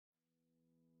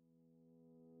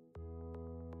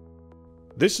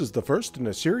This is the first in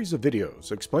a series of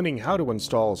videos explaining how to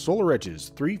install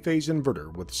SolarEdge's 3-phase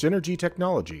inverter with Synergy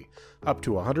technology up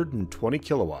to 120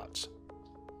 kilowatts.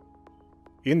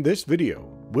 In this video,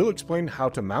 we'll explain how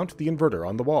to mount the inverter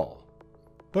on the wall.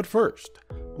 But first,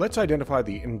 let's identify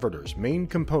the inverter's main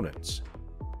components.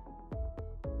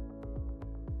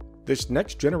 This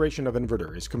next generation of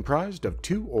inverter is comprised of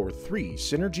 2 or 3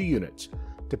 Synergy units,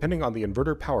 depending on the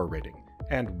inverter power rating,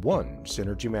 and 1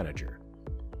 Synergy manager.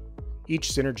 Each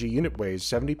Synergy unit weighs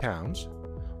 70 pounds,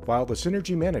 while the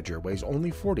Synergy manager weighs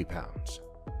only 40 pounds.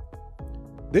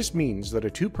 This means that a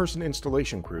 2-person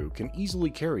installation crew can easily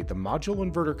carry the module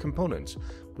inverter components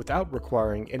without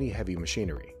requiring any heavy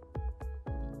machinery.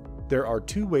 There are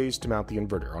 2 ways to mount the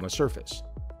inverter on a surface: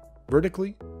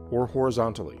 vertically or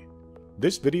horizontally.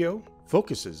 This video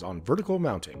focuses on vertical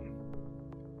mounting.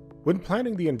 When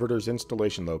planning the inverter's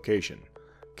installation location,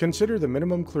 consider the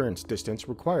minimum clearance distance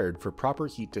required for proper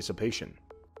heat dissipation.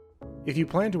 If you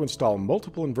plan to install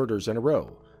multiple inverters in a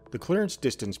row, the clearance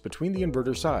distance between the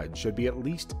inverter sides should be at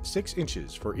least 6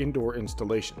 inches for indoor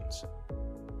installations.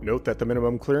 Note that the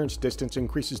minimum clearance distance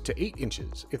increases to 8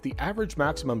 inches if the average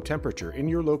maximum temperature in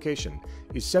your location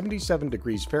is 77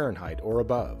 degrees Fahrenheit or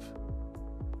above.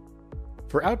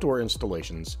 For outdoor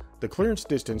installations, the clearance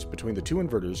distance between the 2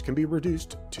 inverters can be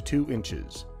reduced to 2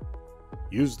 inches.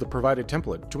 Use the provided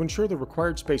template to ensure the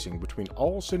required spacing between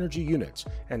all Synergy units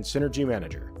and Synergy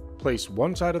Manager. Place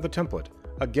one side of the template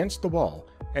against the wall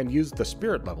and use the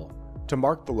spirit level to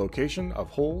mark the location of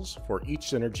holes for each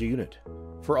Synergy unit.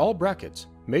 For all brackets,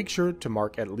 make sure to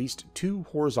mark at least 2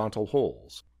 horizontal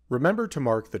holes. Remember to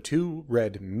mark the 2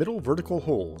 red middle vertical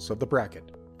holes of the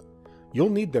bracket. You'll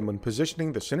need them when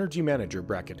positioning the Synergy Manager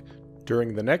bracket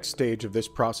during the next stage of this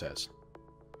process.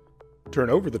 Turn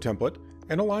over the template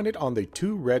and align it on the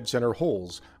 2 red center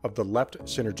holes of the left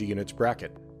Synergy unit's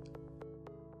bracket.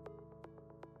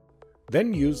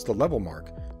 Then use the level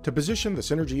mark to position the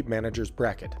Synergy Manager's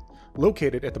bracket,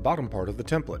 located at the bottom part of the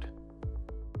template.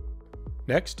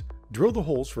 Next, drill the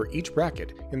holes for each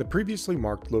bracket in the previously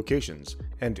marked locations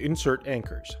and insert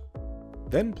anchors.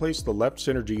 Then place the left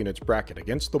Synergy unit's bracket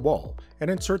against the wall and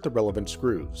insert the relevant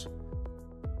screws.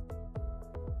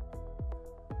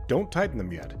 Don't tighten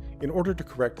them yet, in order to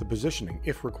correct the positioning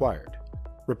if required.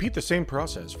 Repeat the same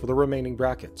process for the remaining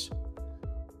brackets.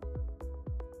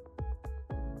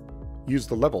 Use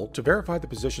the level to verify the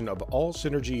position of all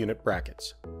Synergy unit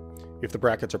brackets. If the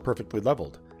brackets are perfectly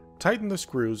leveled, tighten the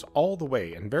screws all the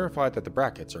way and verify that the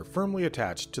brackets are firmly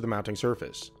attached to the mounting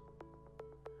surface.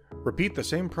 Repeat the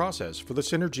same process for the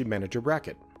Synergy Manager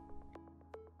bracket.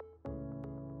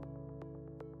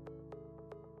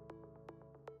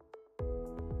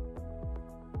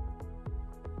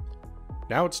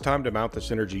 Now it's time to mount the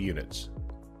Synergy units.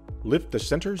 Lift the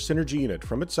center Synergy unit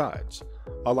from its sides.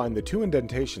 Align the 2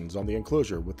 indentations on the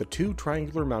enclosure with the 2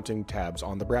 triangular mounting tabs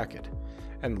on the bracket,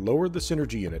 and lower the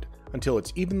Synergy unit until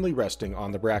it's evenly resting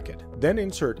on the bracket. Then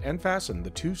insert and fasten the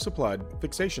 2 supplied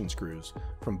fixation screws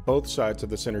from both sides of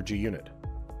the Synergy unit.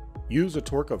 Use a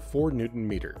torque of 4 Newton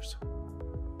meters.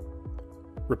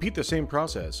 Repeat the same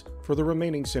process for the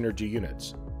remaining Synergy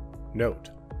units.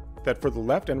 Note that for the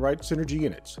left and right Synergy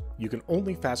units, you can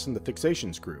only fasten the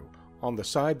fixation screw on the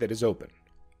side that is open.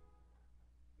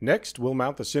 Next, we'll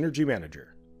mount the Synergy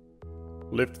Manager.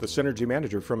 Lift the Synergy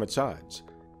Manager from its sides.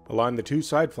 Align the 2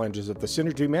 side flanges of the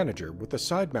Synergy Manager with the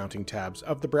side mounting tabs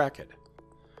of the bracket.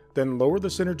 Then lower the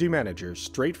Synergy Manager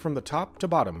straight from the top to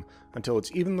bottom until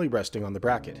it's evenly resting on the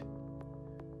bracket.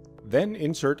 Then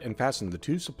insert and fasten the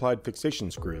 2 supplied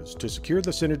fixation screws to secure the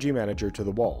Synergy Manager to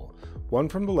the wall, one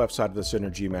from the left side of the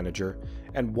Synergy Manager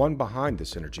and one behind the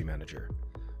Synergy Manager.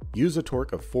 Use a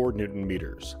torque of 4 Newton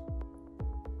meters.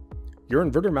 Your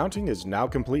inverter mounting is now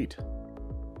complete.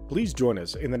 Please join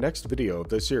us in the next video of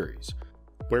this series,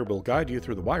 where we'll guide you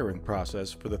through the wiring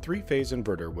process for the 3-phase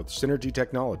inverter with Synergy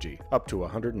technology up to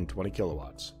 120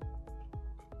 kilowatts.